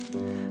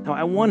Now,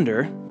 I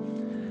wonder,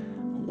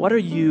 what are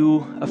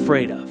you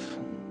afraid of?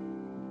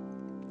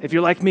 If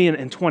you're like me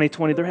in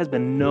 2020, there has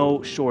been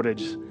no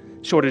shortages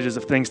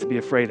of things to be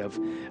afraid of.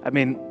 I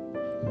mean,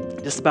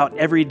 just about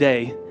every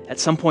day, at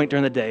some point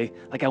during the day,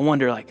 I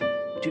wonder,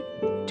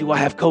 do I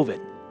have COVID?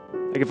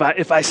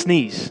 If I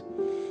sneeze,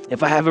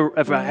 if I have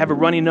a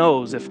runny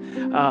nose, if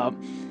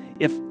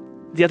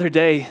the other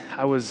day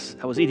I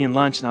was eating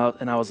lunch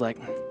and I was like,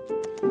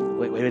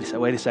 wait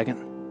a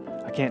second.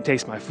 I can't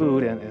taste my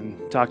food,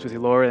 and talked with you,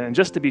 Laura. And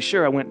just to be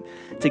sure, I went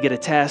to get a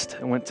test.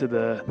 I went to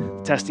the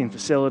testing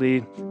facility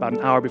about an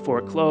hour before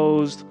it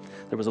closed.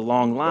 There was a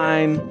long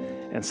line,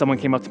 and someone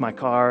came up to my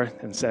car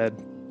and said,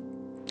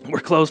 we're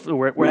closed,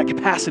 we're at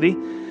capacity.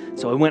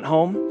 So I went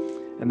home,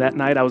 and that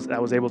night I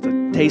was able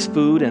to taste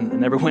food and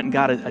never went and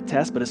got a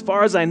test. But as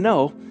far as I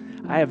know,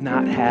 I have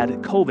not had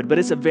COVID. But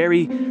it's a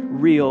very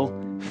real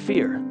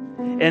fear.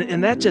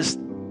 And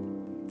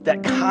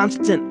that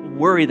constant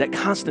worry, that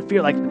constant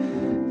fear,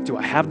 do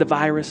I have the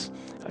virus?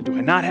 Do I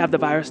not have the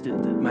virus? Do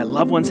my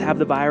loved ones have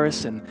the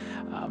virus? And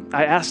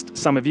I asked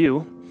some of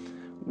you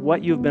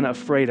what you've been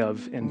afraid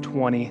of in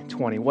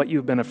 2020, what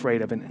you've been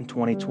afraid of in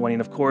 2020.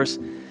 And of course,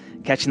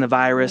 catching the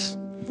virus.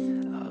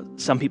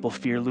 Some people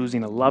fear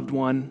losing a loved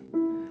one.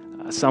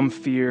 Some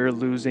fear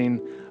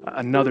losing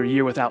another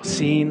year without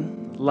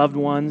seeing loved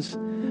ones.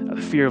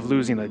 The fear of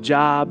losing a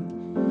job.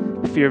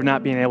 The fear of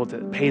not being able to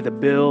pay the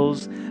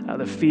bills.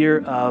 The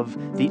fear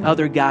of the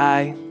other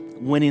guy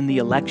winning the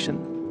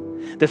election.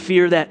 The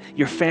fear that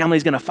your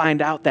family's going to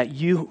find out that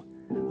you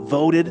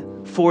voted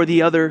for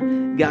the other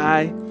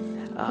guy.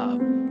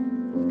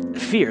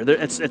 Fear,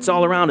 it's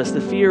all around us.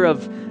 The fear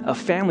of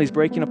families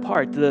breaking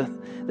apart. The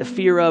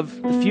fear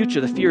of the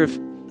future. The fear of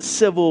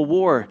civil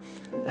war.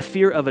 The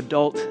fear of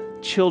adult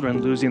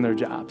children losing their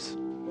jobs.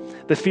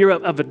 The fear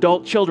of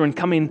adult children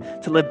coming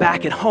to live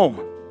back at home.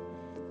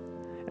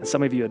 And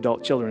some of you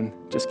adult children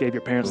just gave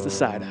your parents the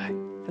side eye.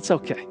 It's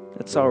okay.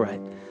 It's all right.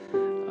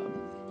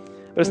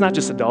 But it's not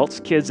just adults,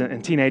 kids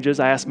and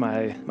teenagers. I asked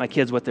my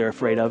kids what they're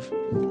afraid of.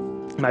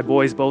 My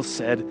boys both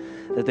said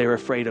that they were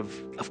afraid of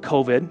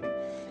COVID.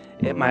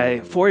 And my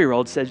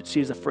 4-year-old said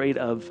she's afraid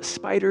of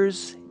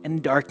spiders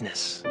and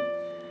darkness.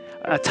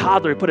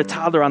 Put a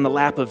toddler on the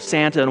lap of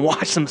Santa and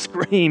watch them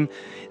scream.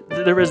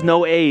 There is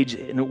no age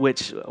in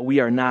which we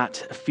are not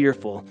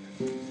fearful.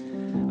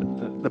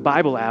 The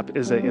Bible app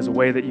is a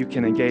way that you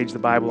can engage the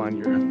Bible on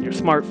your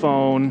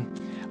smartphone.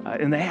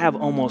 And they have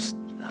almost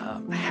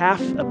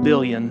 500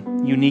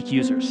 million unique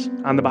users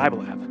on the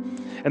Bible app.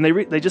 And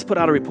they just put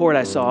out a report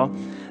I saw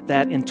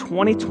that in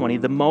 2020,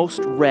 the most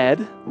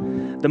read,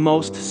 the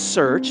most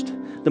searched,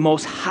 the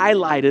most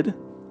highlighted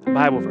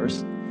Bible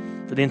verse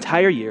for the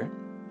entire year.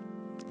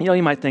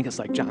 You might think it's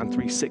like John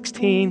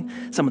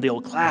 3:16, some of the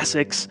old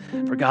classics,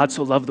 for God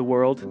so loved the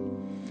world,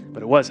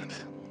 but it wasn't.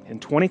 In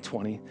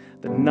 2020,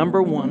 the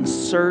number one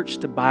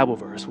searched Bible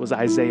verse was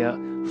Isaiah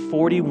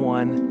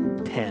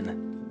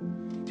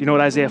 41:10. Do you know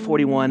what Isaiah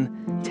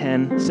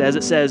 41:10 says?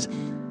 It says,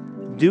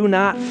 "Do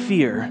not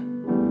fear,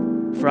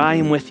 for I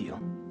am with you.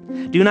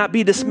 Do not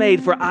be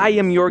dismayed, for I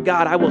am your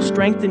God. I will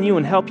strengthen you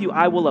and help you.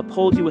 I will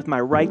uphold you with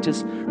my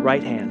righteous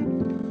right hand."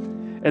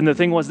 And the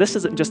thing was, this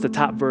isn't just the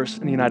top verse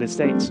in the United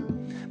States.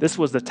 This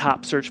was the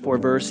top searched for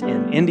verse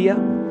in India,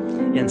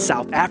 in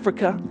South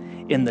Africa,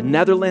 in the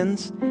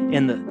Netherlands,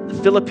 in the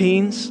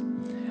Philippines,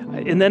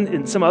 and then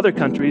in some other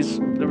countries.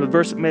 The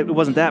verse, maybe it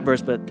wasn't that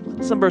verse, but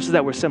some verses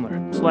that were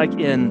similar. So like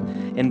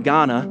in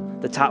Ghana,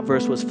 the top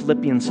verse was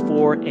Philippians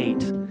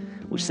 4:8,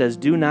 which says,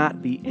 "Do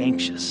not be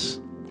anxious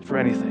for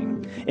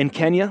anything." In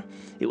Kenya,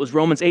 it was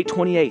Romans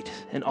 8:28,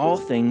 "In all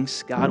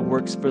things God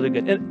works for the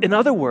good." In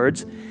other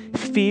words,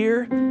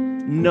 fear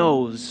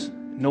knows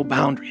no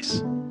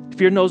boundaries.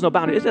 Fear knows no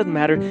boundaries. It doesn't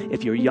matter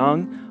if you're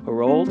young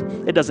or old.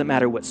 It doesn't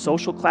matter what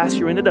social class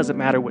you're in. It doesn't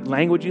matter what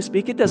language you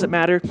speak. It doesn't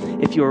matter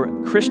if you're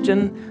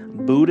Christian,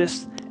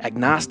 Buddhist,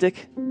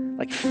 agnostic.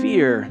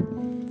 Fear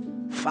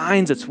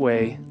finds its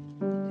way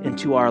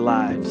into our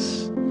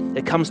lives.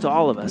 It comes to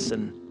all of us,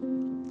 and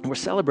we're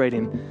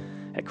celebrating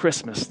at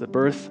Christmas the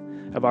birth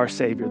of our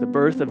Savior, the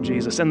birth of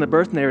Jesus. And the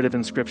birth narrative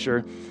in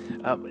Scripture,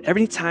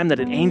 every time that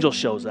an angel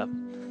shows up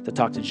to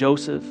talk to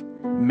Joseph,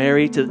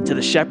 Mary, to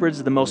the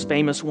shepherds, the most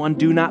famous one,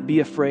 "Do not be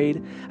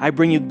afraid. I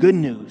bring you good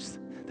news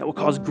that will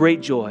cause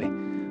great joy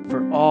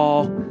for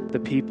all the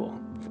people."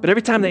 But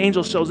every time the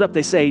angel shows up,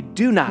 they say,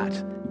 "Do not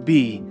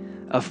be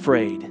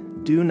afraid.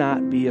 Do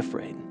not be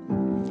afraid."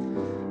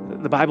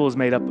 The Bible is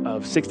made up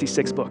of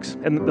 66 books.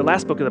 And the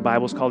last book of the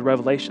Bible is called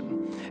Revelation.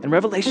 And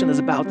Revelation is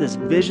about this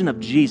vision of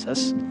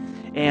Jesus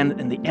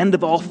and the end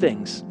of all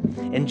things.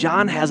 And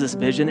John has this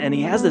vision, and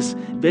he has this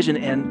vision,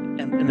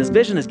 and this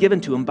vision is given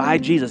to him by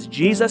Jesus.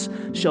 Jesus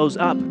shows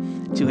up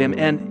to him,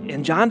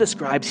 and John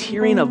describes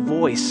hearing a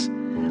voice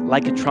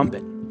like a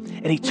trumpet.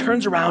 And he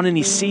turns around and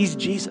he sees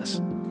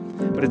Jesus.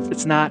 But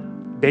it's not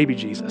baby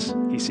Jesus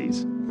he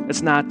sees.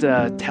 It's not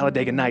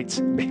Talladega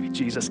Nights baby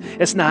Jesus.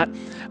 It's not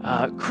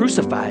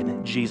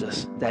crucified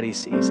Jesus that he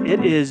sees.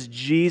 It is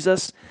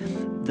Jesus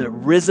the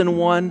risen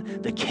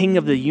one, the king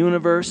of the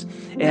universe.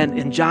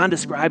 And John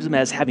describes him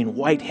as having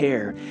white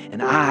hair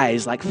and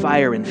eyes like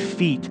fire and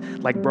feet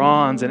like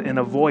bronze and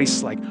a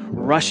voice like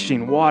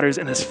rushing waters.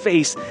 And his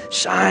face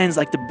shines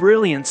like the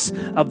brilliance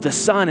of the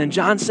sun. And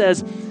John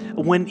says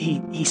when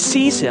he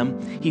sees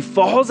him, he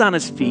falls on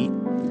his feet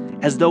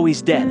as though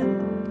he's dead.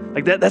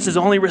 Like that's his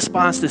only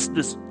response,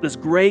 this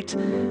great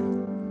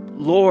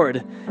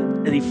Lord.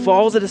 And he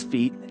falls at his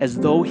feet as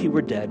though he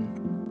were dead.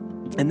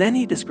 And then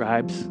he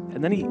describes,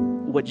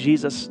 what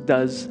Jesus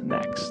does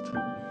next.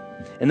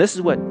 And this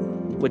is what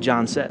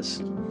John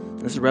says.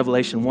 This is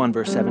Revelation 1,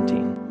 verse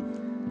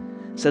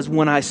 17. It says,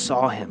 when I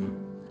saw him,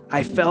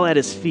 I fell at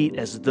his feet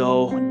as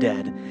though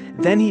dead.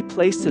 Then he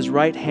placed his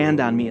right hand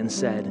on me and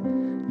said,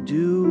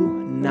 do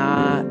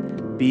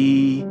not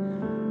be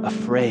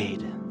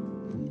afraid.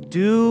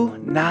 Do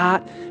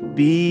not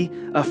be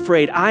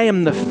afraid. I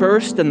am the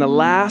first and the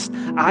last.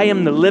 I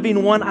am the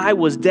living one. I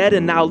was dead,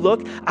 and now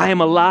look, I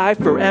am alive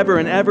forever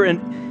and ever.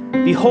 And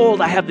behold,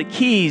 I have the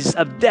keys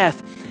of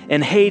death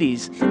and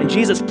Hades. And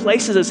Jesus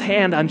places his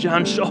hand on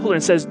John's shoulder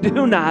and says,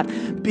 do not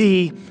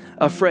be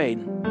afraid.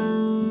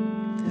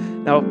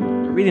 Now,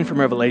 reading from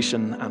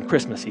Revelation on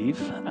Christmas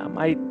Eve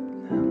might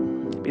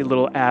be a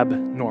little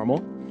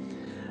abnormal.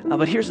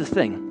 But here's the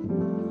thing.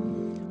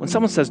 When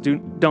someone says,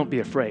 don't be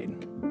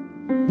afraid,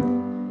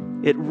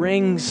 it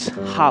rings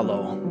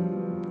hollow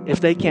if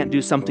they can't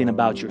do something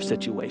about your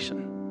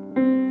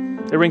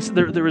situation.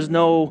 There's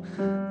no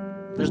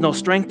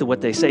strength to what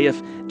they say. If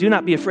do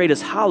not be afraid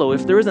is hollow,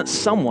 if there isn't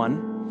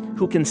someone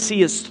who can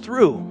see us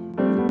through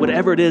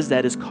whatever it is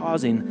that is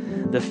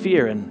causing the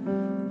fear.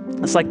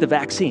 And it's like the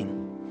vaccine.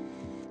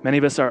 Many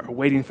of us are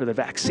waiting for the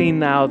vaccine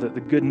now. The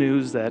good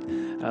news that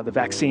the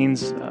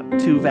vaccines,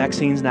 2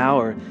 vaccines now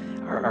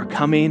are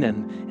coming,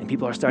 and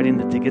people are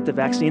starting to get the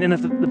vaccine. And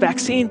if the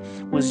vaccine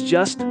was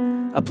just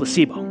a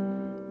placebo,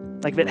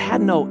 like if it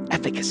had no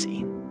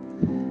efficacy,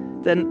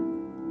 then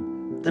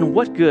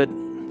what good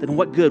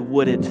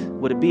would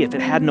it be if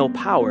it had no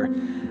power?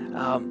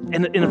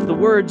 And if the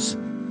words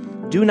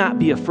 "do not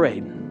be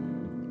afraid,"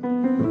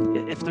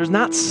 if there's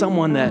not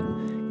someone that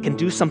can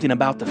do something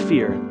about the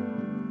fear,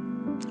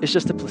 it's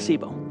just a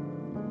placebo.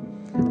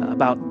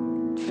 About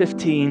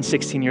 15,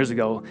 16 years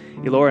ago,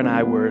 Elora and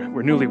I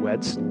were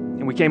newlyweds,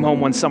 and we came home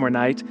one summer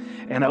night,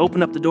 and I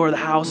opened up the door of the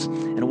house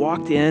and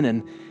walked in,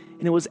 and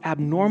it was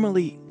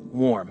abnormally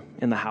warm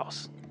in the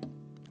house.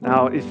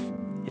 Now, if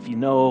you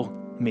know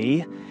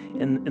me,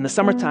 in the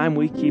summertime,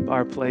 we keep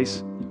our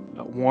place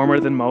warmer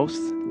than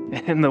most.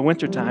 In the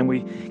wintertime,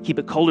 we keep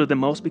it colder than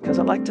most because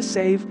I like to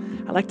save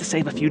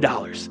a few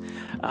dollars.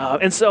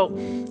 And so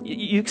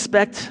you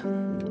expect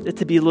it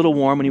to be a little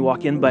warm when you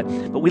walk in, but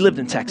we lived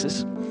in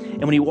Texas.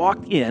 And when you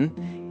walked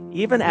in,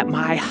 even at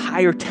my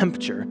higher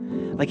temperature,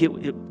 like it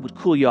would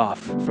cool you off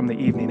from the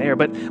evening air.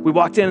 But we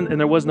walked in and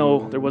there was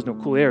no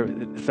cool air.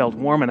 It felt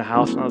warm in the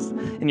house.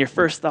 And your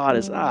first thought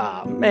is,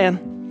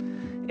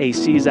 man,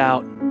 AC's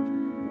out.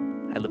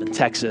 I live in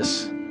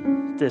Texas.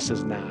 This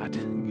is not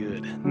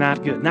good.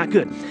 Not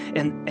good.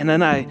 And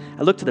then I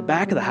looked to the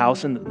back of the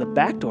house, and the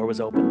back door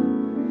was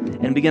open,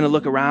 and began to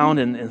look around,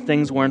 and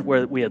things weren't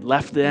where we had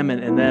left them.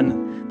 And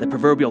then the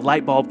proverbial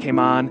light bulb came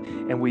on,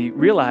 and we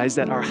realized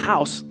that our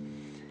house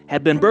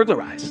had been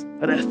burglarized.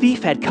 That a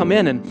thief had come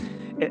in, and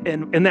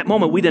in that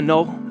moment, we didn't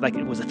know, like,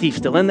 it was a thief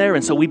still in there,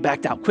 and so we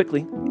backed out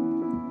quickly.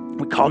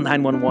 We called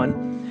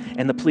 911,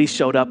 and the police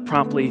showed up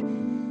promptly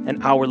an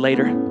hour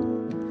later,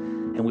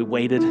 and we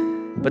waited.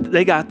 But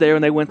they got there,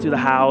 and they went through the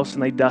house,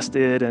 and they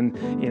dusted, and,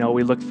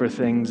 we looked for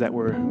things that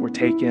were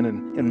taken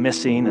and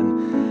missing.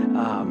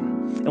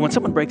 And when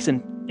someone breaks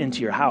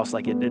into your house,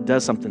 like, it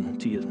does something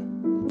to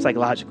you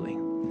psychologically.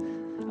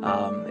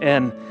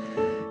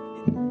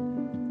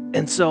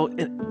 And so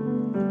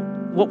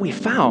what we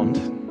found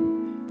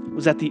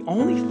was that the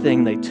only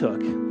thing they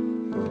took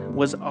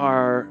was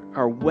our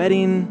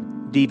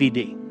wedding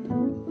DVD.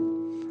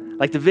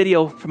 Like, the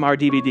video from our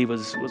DVD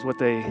was what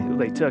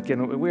they took,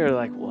 and we were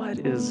like, what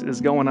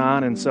is going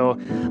on? And so,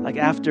 like,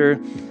 after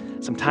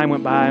some time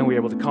went by and we were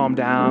able to calm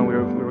down, we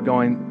were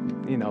going,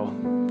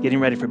 getting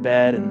ready for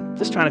bed and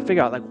just trying to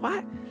figure out, like,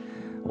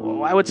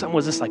 why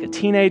was this like a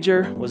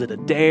teenager? Was it a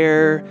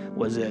dare?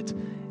 Was it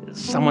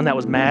someone that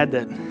was mad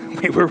that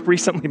we were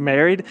recently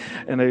married?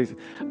 And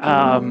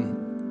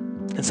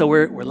so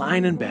we're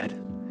lying in bed,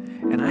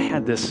 and I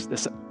had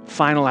this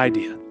final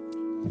idea.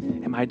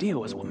 And my idea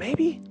was, well,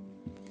 maybe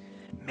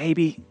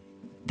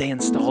they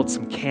installed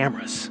some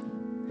cameras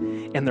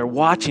and they're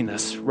watching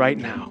us right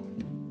now.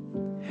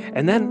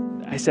 And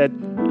then I said,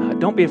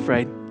 don't be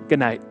afraid, good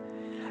night,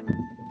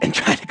 and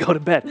tried to go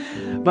to bed.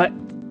 But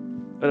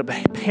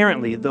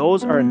apparently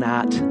those are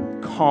not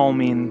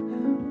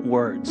calming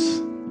words.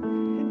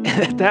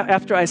 And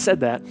after I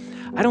said that,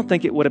 I don't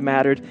think it would have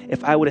mattered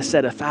if I would have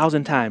said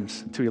 1,000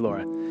 times to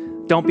Elora,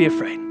 don't be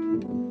afraid.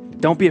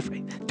 Don't be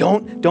afraid.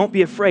 Don't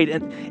be afraid.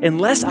 And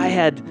unless I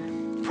had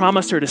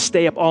promised her to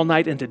stay up all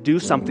night and to do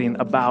something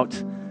about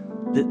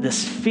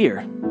this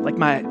fear, like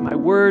my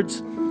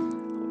words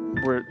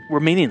were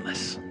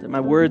meaningless, that my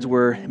words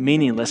were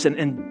meaningless.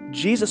 And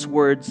Jesus'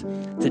 words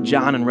to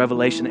John in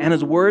Revelation and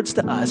his words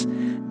to us,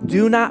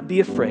 do not be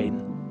afraid,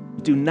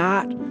 do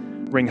not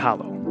ring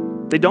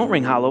hollow. They don't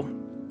ring hollow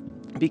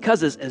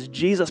because as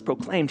Jesus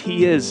proclaimed,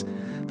 he is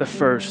the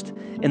first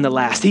and the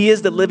last. He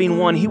is the living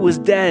one. He was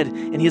dead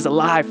and he is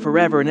alive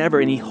forever and ever.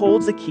 And he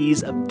holds the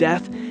keys of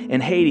death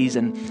and Hades.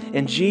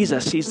 And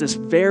Jesus, he's this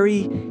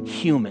very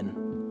human,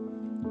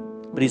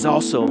 but he's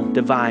also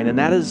divine. And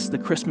that is the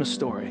Christmas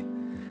story,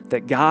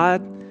 that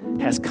God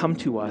has come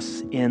to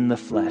us in the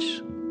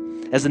flesh.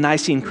 As the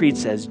Nicene Creed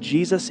says,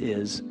 Jesus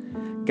is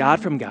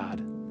God from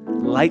God,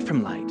 light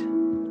from light,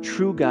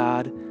 true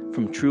God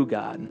from true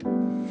God.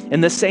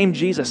 And this same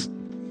Jesus,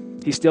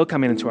 he's still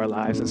coming into our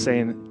lives and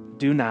saying,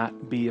 do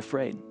not be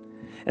afraid.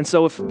 And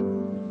so if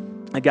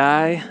a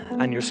guy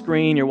on your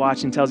screen you're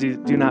watching tells you,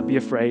 do not be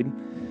afraid,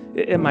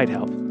 it might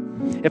help.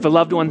 If a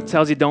loved one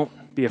tells you,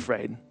 don't be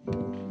afraid,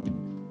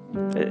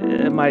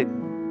 it might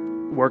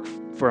work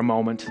for a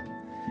moment.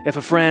 If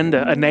a friend,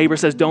 a neighbor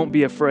says, don't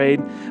be afraid,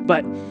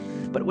 but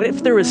what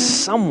if there is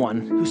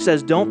someone who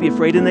says, don't be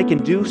afraid, and they can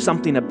do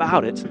something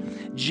about it?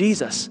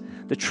 Jesus,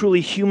 the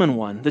truly human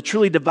one, the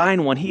truly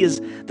divine one, he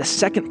is the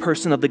second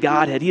person of the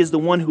Godhead. He is the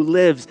one who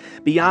lives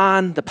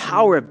beyond the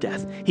power of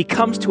death. He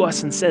comes to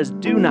us and says,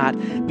 do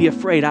not be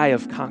afraid, I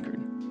have conquered.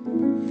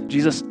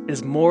 Jesus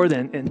is more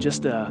than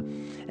just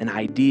an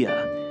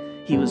idea.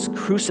 He was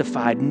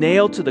crucified,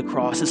 nailed to the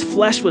cross. His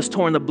flesh was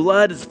torn, the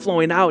blood is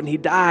flowing out, and he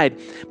died.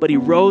 But he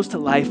rose to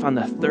life on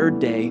the third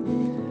day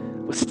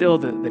with still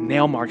the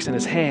nail marks in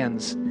his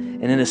hands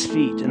and in his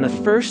feet. And the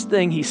first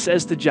thing he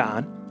says to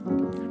John,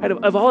 right,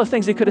 of all the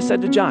things he could have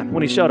said to John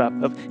when he showed up,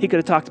 he could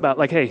have talked about,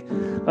 like, hey,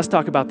 let's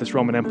talk about this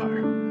Roman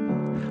Empire.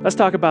 Let's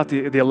talk about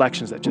the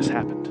elections that just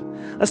happened.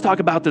 Let's talk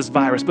about this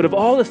virus. But of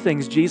all the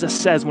things Jesus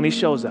says when he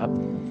shows up,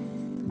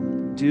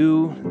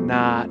 do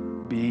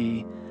not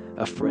be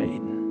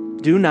afraid.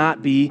 Do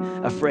not be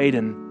afraid.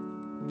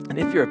 And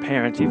if you're a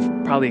parent,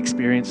 you've probably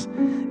experienced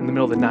in the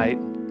middle of the night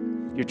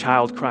your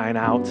child crying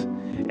out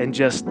and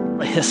just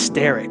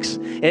hysterics.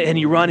 And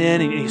you run in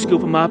and you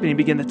scoop them up and you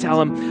begin to tell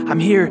them, I'm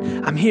here,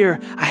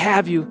 I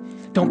have you,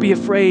 don't be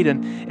afraid.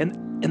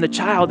 And the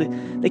child,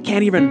 they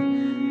can't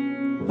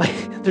even,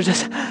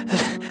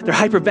 they're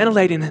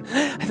hyperventilating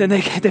and then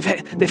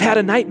they've had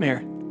a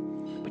nightmare.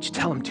 But you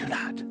tell them,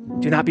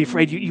 do not be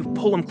afraid. You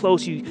pull them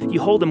close, you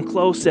hold them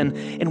close,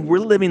 and we're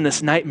living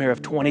this nightmare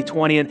of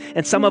 2020.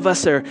 And some of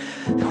us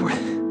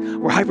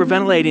we're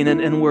hyperventilating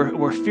and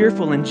we're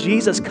fearful. And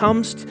Jesus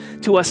comes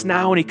to us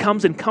now, and he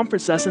comes and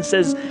comforts us and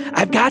says,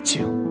 I've got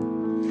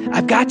you.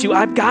 I've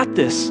got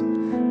this.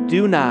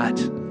 Do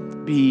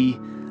not be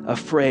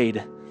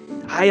afraid.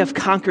 I have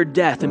conquered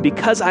death, and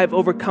because I have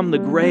overcome the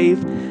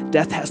grave,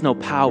 death has no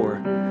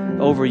power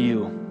over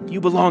you. You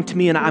belong to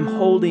me, and I'm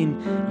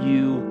holding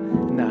you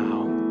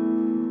now.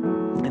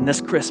 And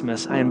this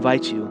Christmas, I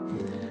invite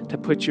you to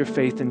put your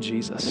faith in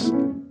Jesus.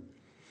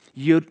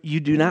 You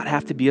do not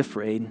have to be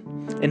afraid.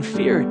 And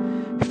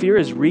fear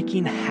is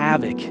wreaking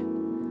havoc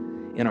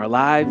in our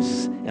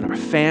lives, in our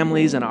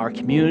families, in our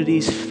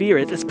communities. Fear,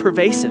 it's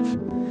pervasive.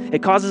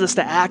 It causes us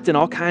to act in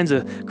all kinds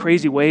of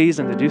crazy ways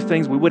and to do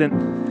things we wouldn't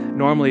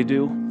normally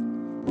do.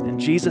 And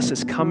Jesus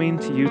is coming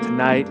to you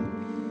tonight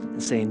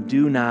and saying,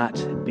 do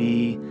not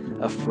be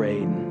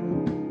afraid.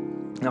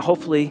 Now,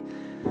 hopefully,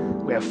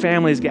 we have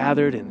families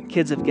gathered and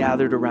kids have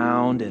gathered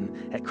around,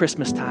 and at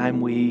Christmas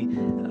time we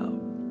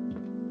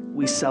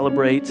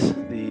celebrate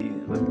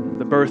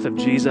the birth of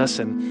Jesus,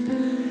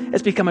 and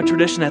it's become a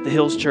tradition at the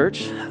Hills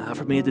Church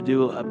for me to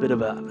do a bit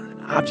of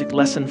an object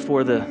lesson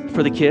for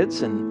the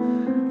kids,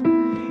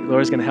 and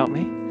Laura's going to help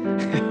me.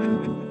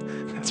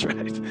 That's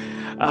right.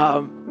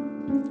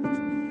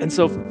 And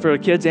so for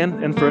kids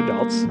and for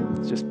adults,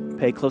 just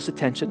pay close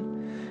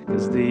attention,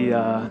 because the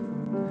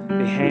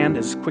hand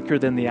is quicker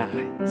than the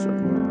eye. So,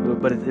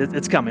 but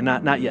it's coming,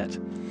 not yet.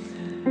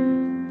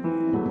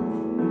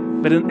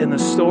 But in the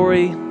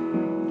story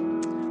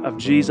of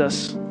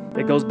Jesus,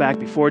 it goes back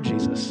before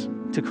Jesus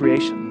to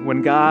creation.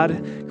 When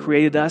God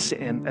created us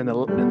and the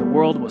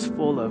world was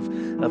full of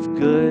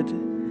good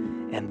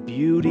and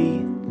beauty,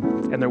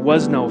 and there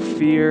was no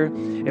fear.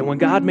 And when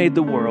God made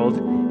the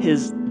world,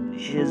 his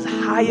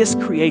highest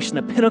creation,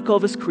 the pinnacle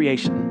of his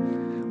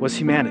creation, was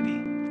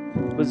humanity,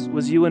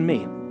 was you and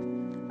me.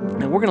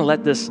 And we're going to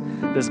let this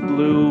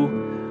blue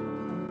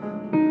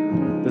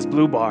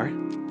bar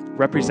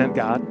represent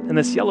God, and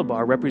this yellow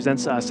bar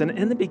represents us. And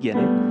in the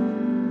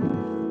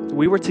beginning,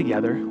 we were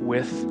together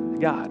with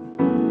God.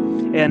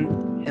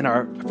 And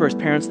our first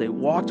parents, they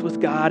walked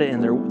with God,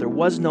 and there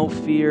was no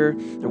fear,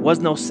 there was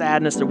no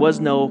sadness, there was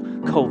no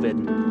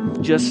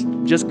COVID,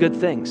 just good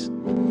things.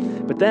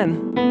 But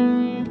then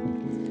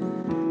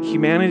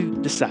humanity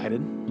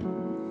decided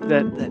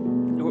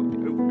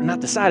not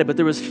decided, but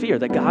there was fear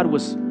that God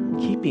was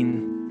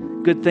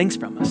keeping good things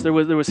from us. There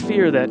was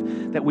fear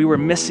that we were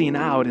missing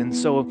out, and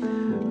so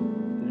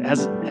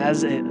as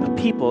a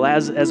people,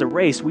 as a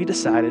race, we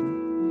decided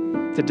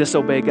to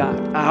disobey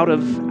God out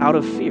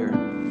of fear.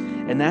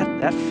 And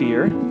that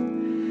fear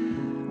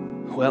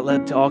well, it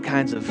led to all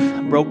kinds of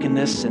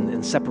brokenness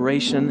and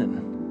separation,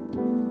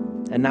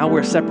 and now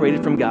we're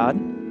separated from God.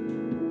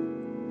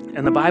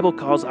 And the Bible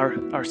calls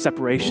our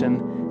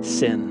separation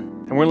sin.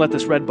 And we're going to let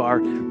this red bar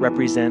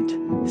represent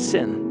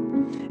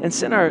sin. And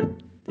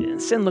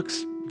sin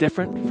looks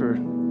different for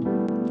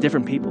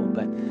different people,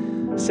 but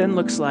sin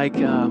looks like,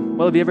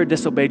 have you ever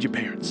disobeyed your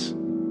parents?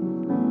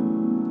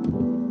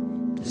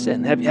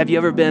 Sin. Have you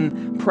ever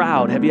been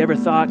proud? Have you ever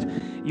thought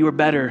you were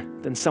better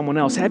than someone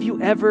else? Have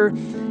you ever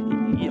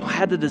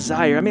had the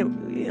desire?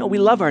 We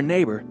love our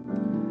neighbor,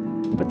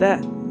 but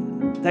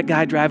that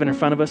guy driving in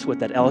front of us with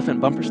that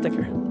elephant bumper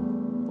sticker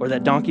or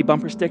that donkey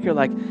bumper sticker,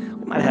 we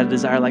might have had a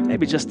desire,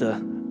 maybe just to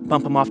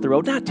bump him off the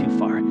road, not too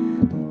far,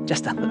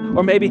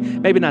 or maybe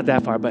not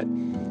that far, but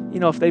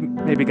if they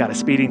maybe got a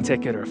speeding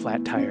ticket or a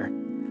flat tire,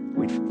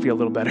 we'd feel a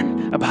little better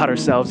about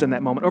ourselves in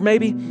that moment. Or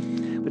maybe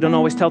we don't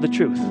always tell the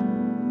truth.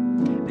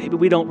 Maybe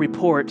we don't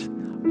report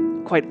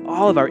quite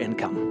all of our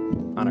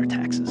income on our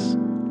taxes.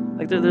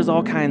 There's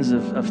all kinds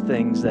of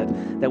things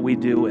that we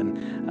do, and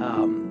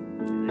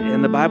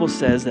the Bible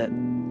says that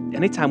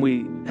anytime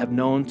we have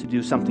known to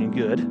do something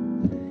good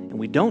and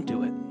we don't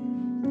do it,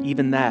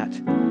 even that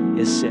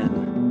is sin.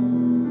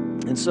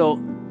 And so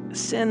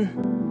sin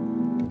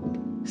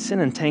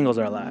entangles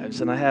our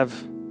lives, and I have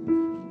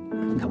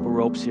a couple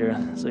ropes here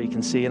so you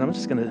can see, and I'm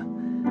just going to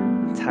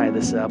tie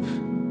this up.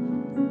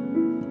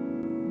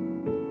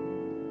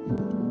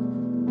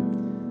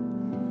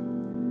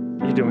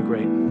 You're doing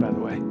great, by the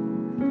way.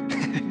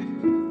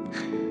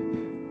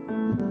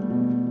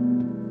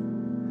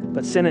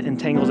 But sin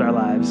entangles our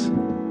lives.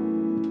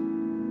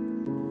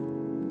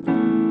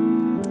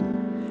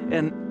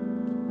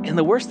 And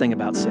the worst thing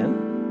about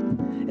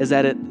sin is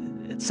that it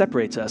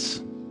separates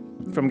us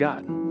from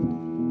God.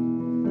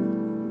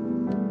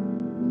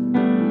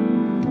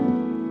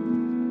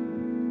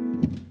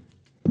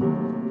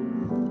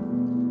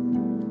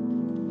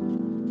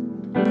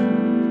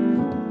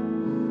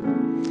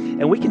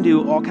 And we can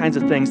do all kinds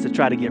of things to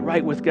try to get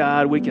right with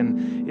God. We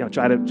can,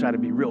 try to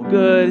be real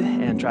good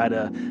and try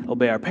to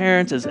obey our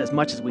parents as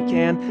much as we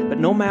can. But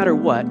no matter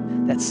what,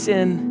 that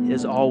sin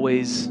is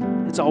always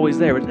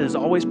there. It is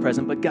always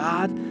present. But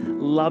God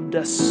loved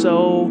us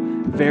so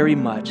very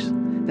much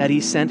that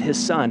He sent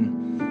His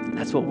Son.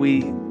 That's what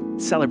we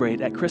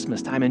celebrate at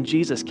Christmas time. And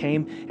Jesus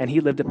came and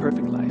He lived a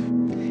perfect life.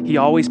 He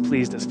always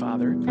pleased His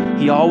Father.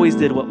 He always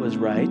did what was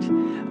right.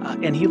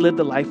 And He lived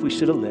the life we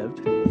should have lived.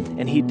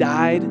 And He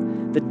died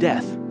the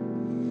death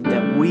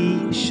that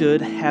we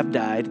should have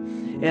died,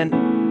 and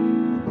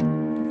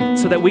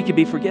so that we could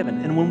be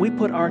forgiven. And when we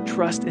put our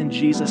trust in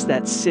Jesus,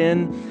 that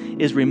sin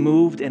is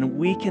removed and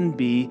we can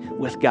be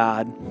with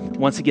God.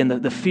 Once again,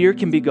 the fear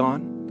can be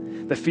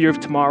gone, the fear of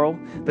tomorrow,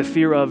 the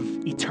fear of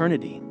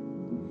eternity,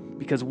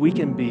 because we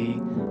can be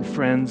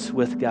friends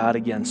with God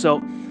again. So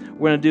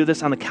we're going to do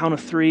this on the count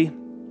of 3.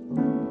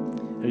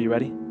 Are you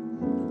ready?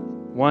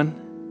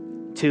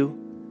 1, 2,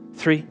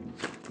 3.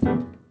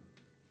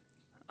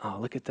 Oh,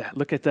 look at that.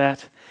 Look at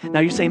that. Now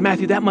you're saying,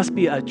 Matthew, that must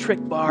be a trick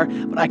bar,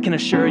 but I can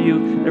assure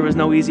you there was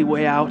no easy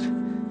way out.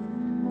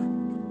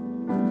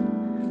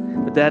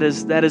 But that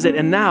is it.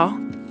 And now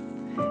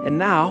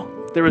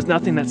there is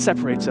nothing that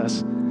separates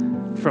us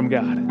from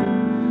God.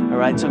 All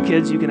right, so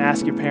kids, you can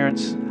ask your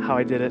parents how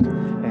I did it,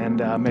 and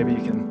maybe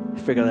you can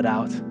figure that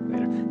out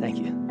later. Thank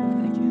you.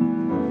 Thank you.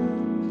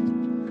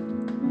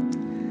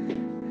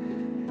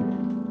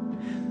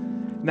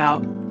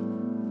 Now,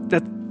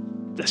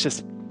 that's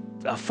just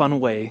a fun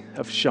way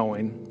of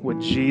showing what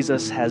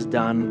Jesus has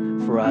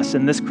done for us.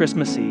 And this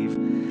Christmas Eve,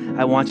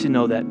 I want you to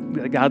know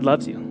that God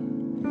loves you,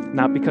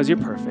 not because you're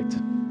perfect,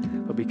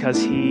 but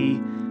because He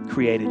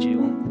created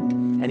you,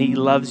 and He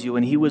loves you,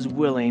 and He was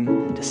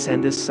willing to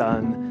send His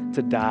Son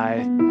to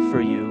die for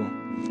you.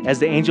 As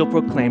the angel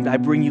proclaimed, I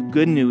bring you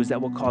good news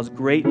that will cause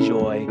great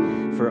joy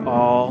for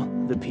all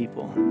the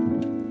people.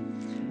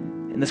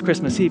 And this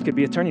Christmas Eve could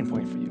be a turning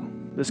point for you.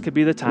 This could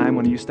be the time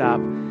when you stop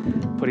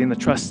putting the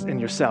trust in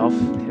yourself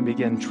and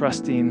begin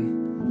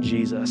trusting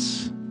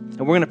Jesus. And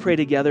we're going to pray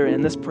together.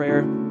 And this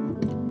prayer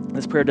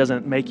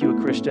doesn't make you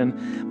a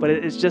Christian, but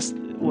it just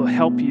will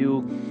help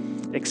you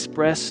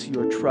express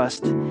your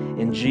trust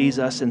in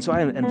Jesus. And so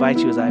I invite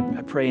you, as I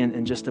pray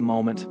in just a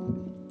moment,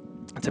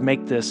 to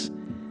make this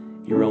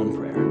your own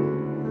prayer.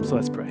 So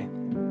let's pray.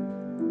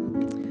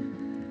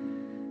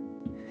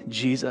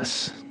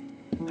 Jesus,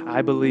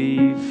 I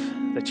believe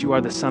that you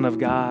are the Son of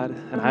God,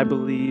 and I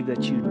believe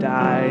that you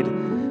died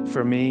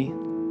for me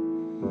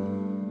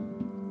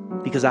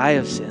because I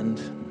have sinned.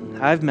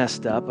 I've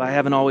messed up. I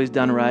haven't always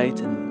done right.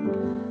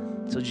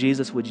 And so,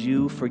 Jesus, would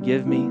you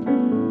forgive me?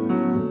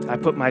 I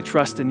put my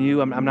trust in you.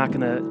 I'm not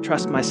going to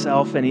trust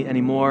myself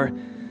anymore,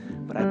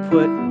 but I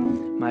put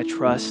my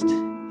trust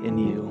in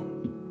you.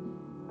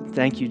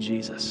 Thank you,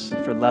 Jesus,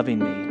 for loving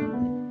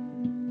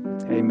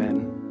me.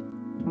 Amen.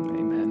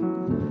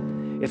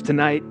 Amen. If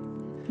tonight,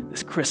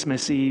 this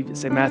Christmas Eve,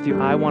 say, Matthew,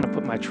 I want to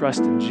put my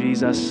trust in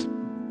Jesus,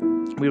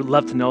 we would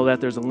love to know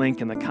that. There's a link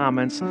in the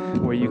comments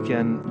where you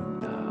can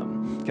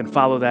can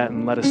follow that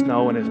and let us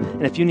know.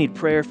 And if you need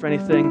prayer for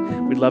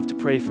anything, we'd love to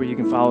pray for you. You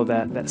can follow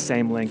that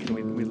same link,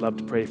 and we'd love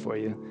to pray for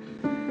you.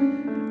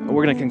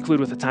 We're going to conclude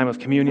with a time of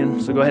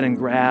communion. So go ahead and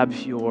grab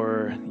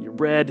your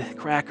bread,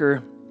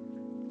 cracker,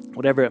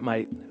 whatever it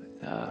might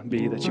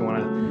be that you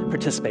want to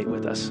participate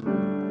with us.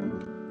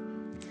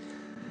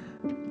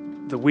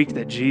 The week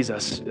that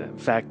Jesus, in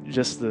fact,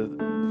 just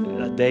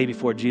the day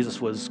before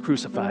Jesus was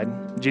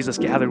crucified, Jesus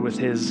gathered with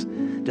his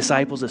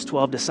disciples, his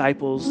 12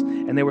 disciples,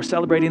 and they were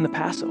celebrating the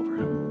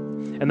Passover.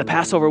 And the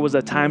Passover was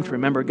a time to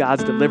remember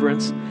God's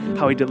deliverance,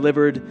 how he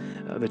delivered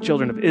the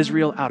children of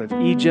Israel out of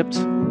Egypt.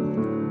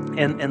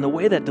 And the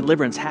way that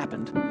deliverance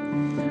happened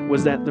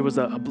was that there was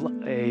a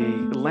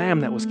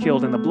lamb that was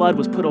killed, and the blood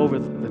was put over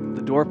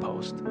the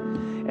doorpost.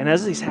 And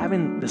as he's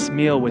having this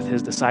meal with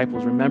his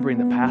disciples, remembering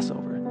the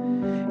Passover,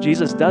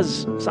 Jesus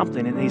does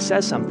something, and he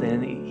says something,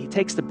 and he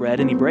takes the bread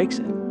and he breaks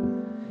it.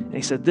 And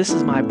he said, "This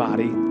is my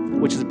body,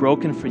 which is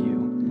broken for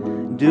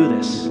you. Do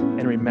this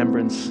in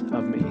remembrance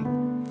of me."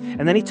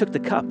 And then he took the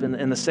cup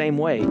in the same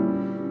way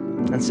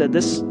and said,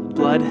 "This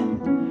blood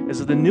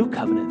is of the new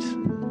covenant.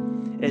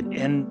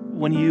 And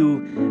when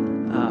you,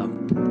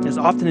 as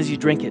often as you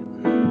drink it,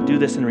 do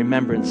this in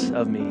remembrance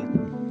of me."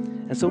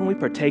 And so when we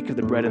partake of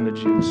the bread and the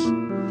juice,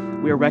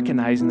 we are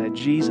recognizing that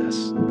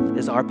Jesus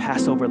is our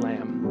Passover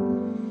lamb,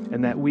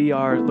 and that we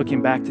are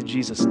looking back to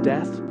Jesus'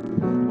 death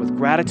with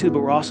gratitude,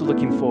 but we're also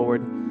looking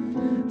forward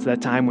to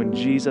that time when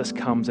Jesus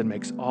comes and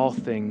makes all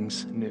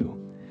things new.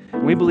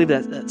 And we believe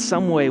that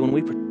some way when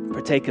we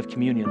partake of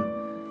communion,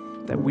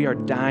 that we are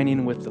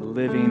dining with the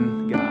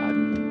living God.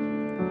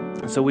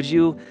 And so would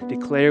you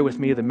declare with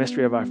me the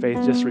mystery of our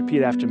faith? Just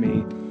repeat after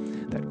me,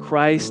 that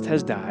Christ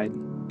has died,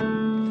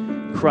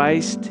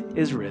 Christ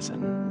is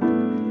risen,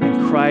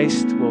 and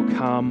Christ will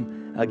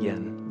come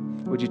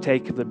again. Would you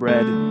take the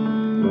bread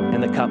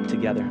and the cup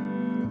together?